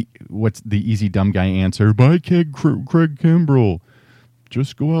 I mean, what's the easy dumb guy answer? Buy Craig Kimbrell.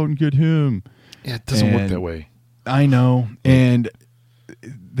 Just go out and get him. Yeah, it doesn't work that way. I know, and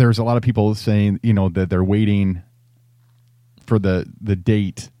there's a lot of people saying, that they're waiting for the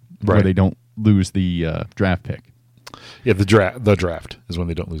date where they don't lose the draft pick. Yeah, the draft is when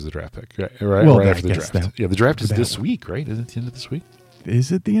they don't lose the draft pick. Right, well, after the draft. The draft is this week, right? Isn't it the end of this week?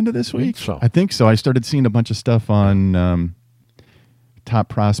 Is it the end of this week? So. I think so. I started seeing a bunch of stuff on top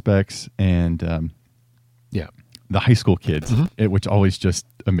prospects and the high school kids, which always just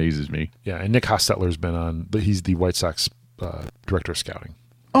amazes me. Yeah, and Nick Hostetler's been on. He's the White Sox director of scouting.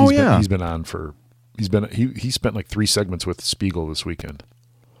 He's been on for. He spent like 3 segments with Spiegel this weekend.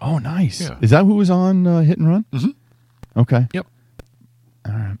 Oh, nice. Yeah. Is that who was on Hit and Run? Mm-hmm. Okay. Yep.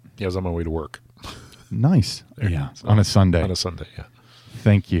 All right. Yeah, I was on my way to work. Nice. Yeah. On a Sunday. Yeah.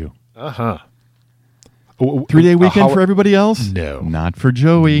 Thank you. 3-day weekend for everybody else? No. Not for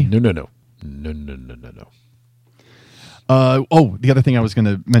Joey. No. The other thing I was going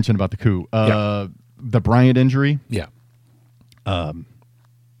to mention about the coup, the Bryant injury. Yeah.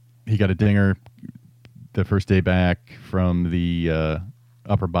 He got a dinger the first day back from the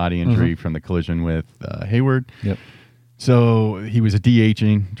upper body injury from the collision with Hayward. Yep. So he was a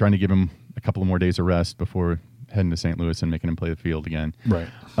DHing, trying to give him a couple of more days of rest before heading to St. Louis and making him play the field again. Right.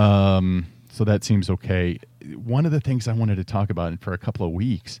 So that seems okay. One of the things I wanted to talk about for a couple of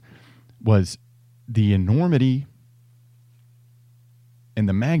weeks was the enormity and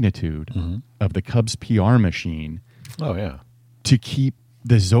the magnitude of the Cubs PR machine. Oh, yeah. To keep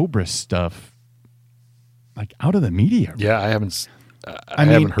the Zobrist stuff like out of the media. Yeah, I haven't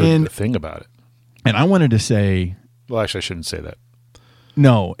heard a thing about it. And I wanted to say, well, actually, I shouldn't say that.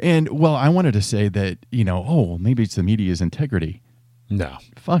 No, I wanted to say that, maybe it's the media's integrity. No.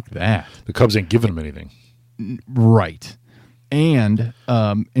 Fuck that. The Cubs ain't giving them anything. Right. And,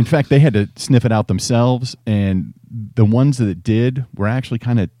 in fact, they had to sniff it out themselves, and the ones that did were actually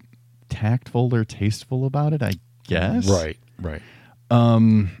kind of tactful or tasteful about it, I guess. Right.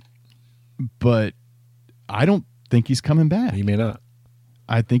 But I don't think he's coming back. He may not.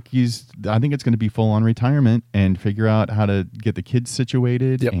 I think it's going to be full on retirement and figure out how to get the kids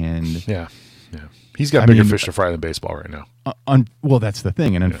situated. Yep. And yeah. He's got bigger fish to fry than baseball right now. Well, that's the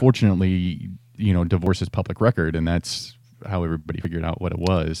thing. And unfortunately, divorce is public record, and that's how everybody figured out what it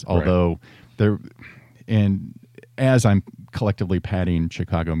was. Although and as I'm collectively patting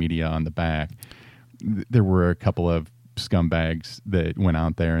Chicago media on the back, there were a couple of scumbags that went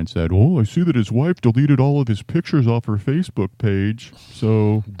out there and said, "Oh, I see that his wife deleted all of his pictures off her Facebook page."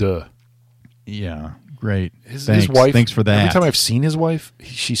 So, yeah, great. His wife. Thanks for that. Every time I've seen his wife,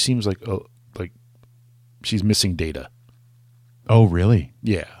 she seems like she's missing data. Oh, really?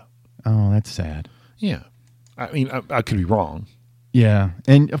 Yeah. Oh, that's sad. Yeah. I mean, I could be wrong. Yeah,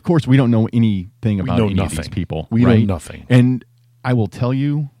 and of course, we don't know anything about any of these people. We know nothing. And I will tell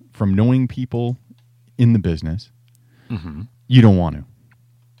you, from knowing people in the business, you don't want to.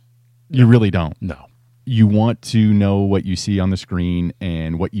 You really don't. No. You want to know what you see on the screen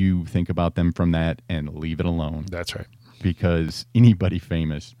and what you think about them from that, and leave it alone. That's right. Because anybody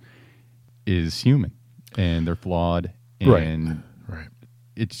famous is human, and they're flawed. And right.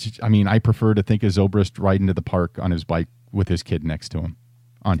 It's. I mean, I prefer to think of Zobrist riding to the park on his bike with his kid next to him,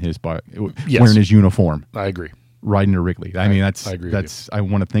 on his bike, wearing his uniform. I agree. Riding to Wrigley. I mean, I agree. I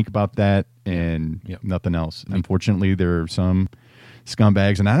want to think about that and nothing else. Unfortunately, there are some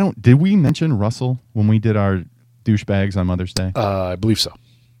scumbags, and did we mention Russell when we did our douchebags on Mother's Day? I believe so.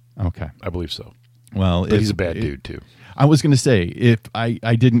 Okay. I believe so. Well, but he's a bad dude too. I was going to say, if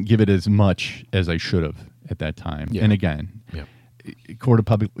I didn't give it as much as I should have at that time. Yeah. And again, court of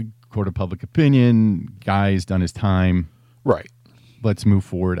public opinion, guy's done his time. Right. Let's move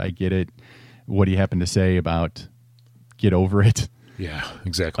forward. I get it. What do you happen to say about get over it? Yeah,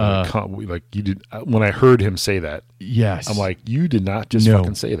 exactly. Like you did when I heard him say that. Yes. I'm like, you did not just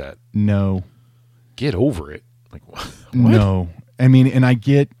fucking say that. No. Get over it. Like what? No. I mean, and I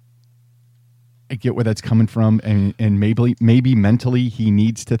get where that's coming from, and maybe mentally he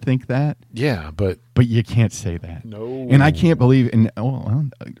needs to think that. Yeah, but you can't say that. No. And I can't believe. And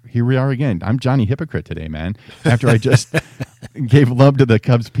here we are again. I'm Johnny Hypocrite today, man. After I just gave love to the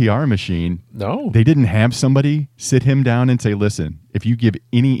Cubs PR machine. No, they didn't have somebody sit him down and say, "Listen, if you give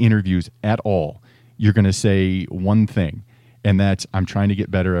any interviews at all, you're going to say one thing." And that's, I'm trying to get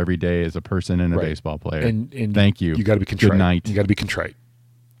better every day as a person and a baseball player. And thank you. You got to be contrite. Good night. You got to be contrite.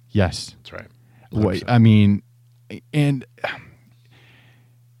 Yes, that's right. I mean, and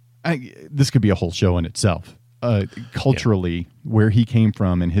this could be a whole show in itself. Culturally, where he came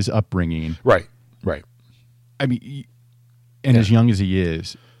from and his upbringing. Right. I mean, and as young as he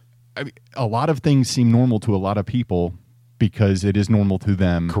is, I mean, a lot of things seem normal to a lot of people because it is normal to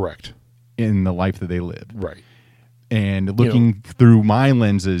them. Correct. In the life that they live. Right. And looking through my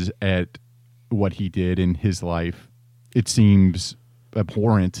lenses at what he did in his life, it seems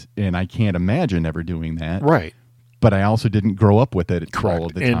abhorrent, and I can't imagine ever doing that. Right. But I also didn't grow up with it all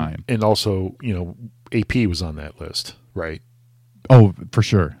of the time. And also, AP was on that list, right? Oh, for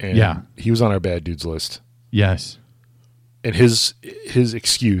sure. And he was on our bad dudes list. Yes. And his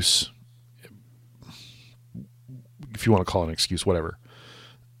excuse, if you want to call it an excuse, whatever,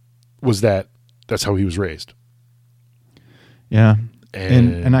 was that's how he was raised. Yeah.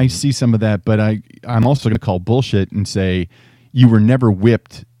 And I see some of that, but I'm also going to call bullshit and say you were never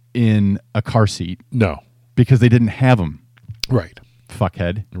whipped in a car seat. No. Because they didn't have them. Right.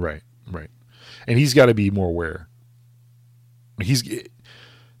 Fuckhead. Right. And he's got to be more aware. The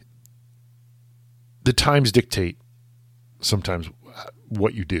times dictate sometimes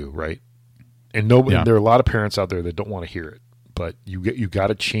what you do, right? And there are a lot of parents out there that don't want to hear it, but you got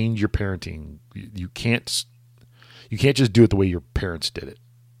to change your parenting. You can't just do it the way your parents did it.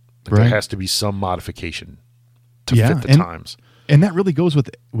 There has to be some modification to fit the times. And that really goes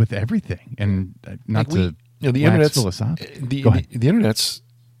with everything. And the internet's the internet's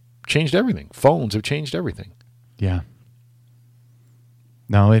changed everything. Phones have changed everything. Yeah.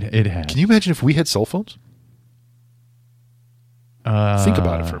 No, it has. Can you imagine if we had cell phones? Think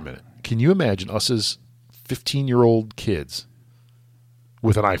about it for a minute. Can you imagine us as 15-year-old kids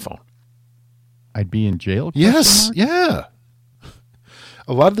with an iPhone? I'd be in jail? Yes, yeah.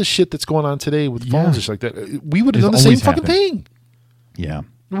 A lot of the shit that's going on today with phones and shit like that, we would have done the same fucking thing. Yeah.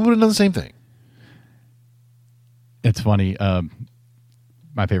 We would have done the same thing. It's funny.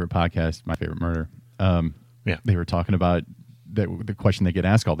 My favorite podcast, My Favorite Murder, they were talking about the question they get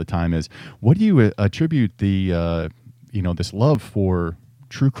asked all the time is, what do you attribute the, this love for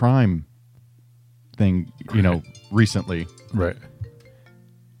true crime thing, recently? Right.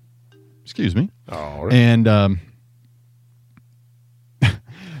 Excuse me. Oh, right. And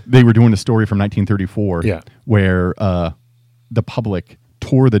they were doing a story from 1934 where the public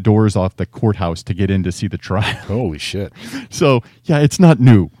tore the doors off the courthouse to get in to see the trial. Holy shit. So, yeah, it's not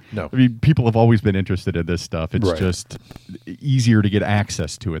new. No. I mean, people have always been interested in this stuff. It's just easier to get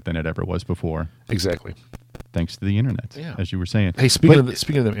access to it than it ever was before. Exactly. Thanks to the internet, as you were saying. Hey, speaking of the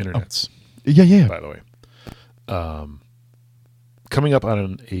internets. Yeah. By the way. Coming up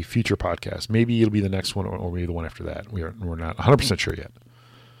on a future podcast, maybe it'll be the next one or maybe the one after that. We're not 100% sure yet.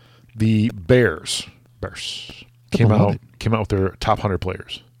 The Bears came out with their top 100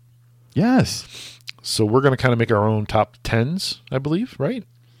 players. Yes. So we're going to kind of make our own top 10s, I believe, right?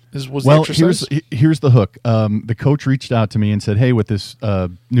 Here's the hook. The coach reached out to me and said, "Hey, with this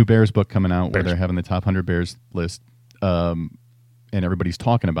new Bears book coming out, where they're having the top 100 Bears list, and everybody's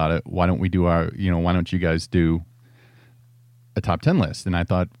talking about it, why don't we do why don't you guys do a top 10 list?" And I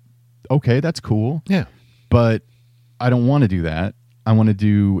thought, okay, that's cool. Yeah. But I don't want to do that. I want to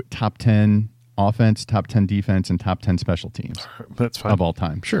do top 10 offense, top 10 defense, and top 10 special teams. That's fine. Of all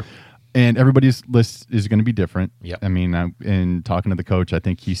time. Sure. And everybody's list is going to be different. Yeah. I mean, in talking to the coach, I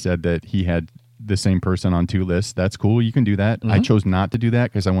think he said that he had the same person on 2 lists. That's cool. You can do that. Mm-hmm. I chose not to do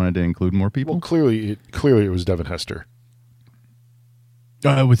that because I wanted to include more people. Well, clearly it was Devin Hester.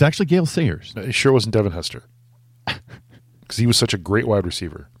 It was actually Gale Sayers. It sure wasn't Devin Hester. Because he was such a great wide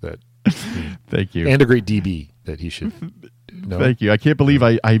receiver that. Thank you. And a great DB that he should. No. Thank you. I can't believe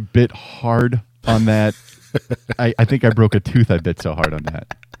I bit hard on that. I think I broke a tooth. I bit so hard on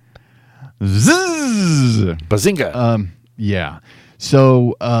that. Zzz! Bazinga. Yeah.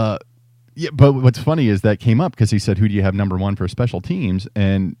 So, but what's funny is that came up because he said, "Who do you have number 1 for special teams?"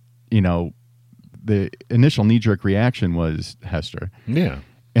 And the initial knee-jerk reaction was Hester. Yeah.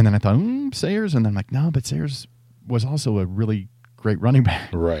 And then I thought, Sayers, and then I'm like, no, but Sayers was also a really great running back,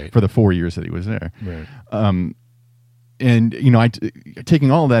 right, for the 4 years that he was there. Right. And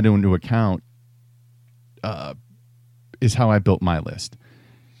taking all that into account is how I built my list.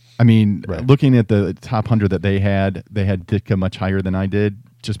 I mean, looking at the top 100 that they had Ditka much higher than I did,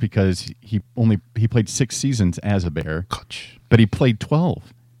 just because he played 6 seasons as a Bear, but he played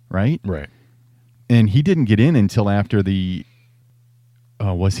 12, right? Right. And he didn't get in until after the.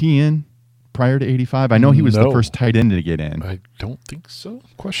 Was he in prior to 85? I know he was the first tight end to get in. I don't think so.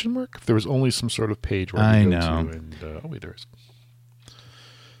 Question mark. If there was only some sort of page where I go know. to, and wait, there is.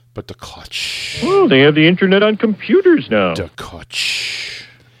 But the clutch. Well, they have the internet on computers now. The clutch.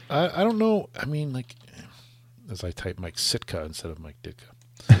 I don't know. I mean, like, as I type Mike Sitka instead of Mike Ditka.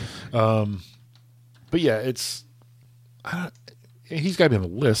 But yeah, it's. He's got to be on the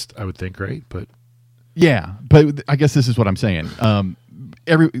list, I would think, right? But yeah, but I guess this is what I'm saying.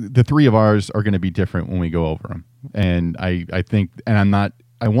 The 3 of ours are going to be different when we go over them, and I think, and I'm not.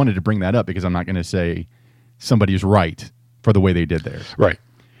 I wanted to bring that up because I'm not going to say somebody's right for the way they did theirs. Right.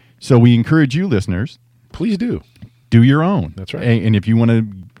 So we encourage you, listeners, please do your own. That's right. And if you want to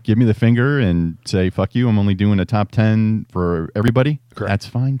give me the finger and say "fuck you," I'm only doing a top 10 for everybody. Correct. That's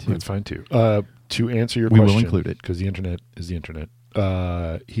fine too. That's fine too. To answer your question, we will include it because the internet is the internet.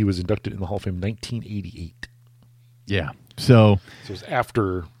 He was inducted in the Hall of Fame in 1988. Yeah. So it was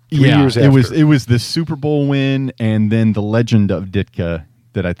after 3 years after. It was the Super Bowl win and then the legend of Ditka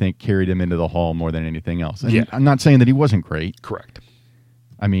that I think carried him into the Hall more than anything else. And I'm not saying that he wasn't great. Correct.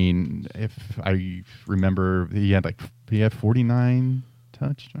 I mean, if I remember, he had 49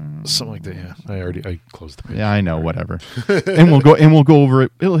 touchdowns. Something like that, yeah. I closed the page. Yeah, I know, whatever. and we'll go over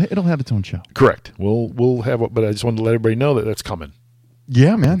it. It'll have its own show. Correct. We'll have it, but I just wanted to let everybody know that that's coming.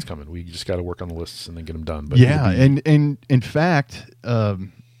 Yeah, man. It's coming. We just got to work on the lists and then get them done. But yeah, and in fact,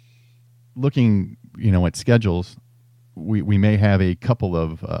 looking, at schedules, we may have a couple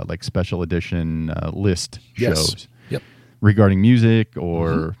of like special edition list shows. Yep. Regarding music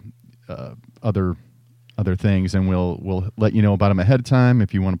or other things, and we'll let you know about them ahead of time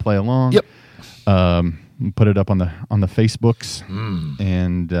if you want to play along. Yep. put it up on the Facebooks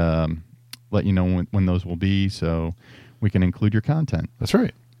and let you know when those will be, so we can include your content. That's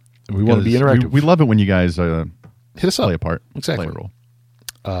right. And we want to be interactive. We love it when you guys hit us up. Play a part. Exactly. Play a role.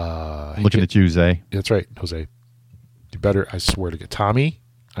 Looking at you, Zay. That's right, Jose. Do better. I swear to God. Tommy,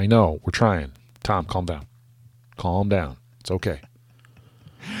 I know. We're trying. Tom, calm down. Calm down. It's okay.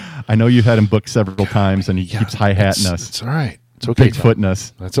 I know you've had him booked several times, and he keeps hi-hatting us. It's all right. It's okay, Bigfooting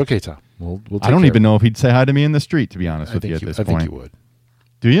us. That's okay, Tom. We'll take I don't even know if he'd say hi to me in the street, to be honest with you at this point. I think you would.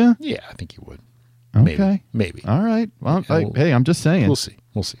 Do you? Yeah, I think you would. Okay. Maybe. All right. Well, hey, I'm just saying. We'll see.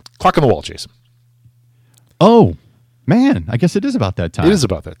 Clock on the wall, Jason. Oh, man. I guess it is about that time. It is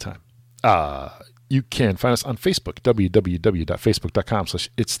about that time. You can find us on Facebook,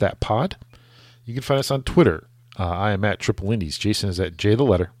 www.facebook.com/itsthatpod. You can find us on Twitter. I am at Triple Indies. Jason is at J the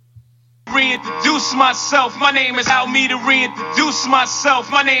letter. Reintroduce myself. My name is How Me to reintroduce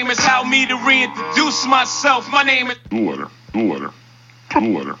myself. My name is How Me to reintroduce myself. My name is Letter.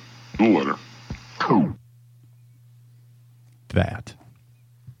 That.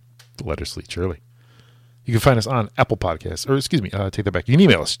 The letter sleep early. You can find us on Apple Podcasts, or excuse me, take that back. You can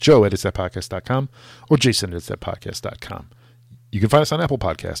email us, joe@itsthatpodcast.com or jason@itsthatpodcast.com. You can find us on Apple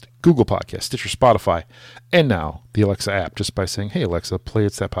Podcast, Google Podcast, Stitcher, Spotify, and now the Alexa app, just by saying, hey, Alexa, play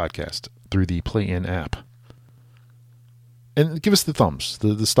It's That Podcast through the Play-In app. And give us the thumbs,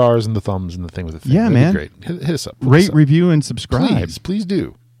 the stars and the thumbs and the thing with the thing. Yeah, man. Great. Hit us up. Rate, review, and subscribe. Please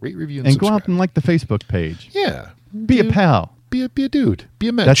do. Rate, review, and subscribe. subscribe. Go out and like the Facebook page. Yeah. Be a pal. Be a dude. Be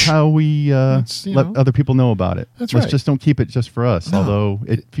a mensch. That's how we let other people know about it. Let's just don't keep it just for us, although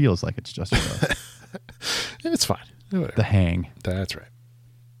it feels like it's just for us. And it's fine. Whatever. The hang. That's right.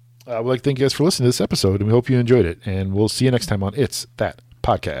 We'd like to thank you guys for listening to this episode, and we hope you enjoyed it. And we'll see you next time on It's That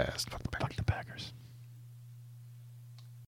Podcast.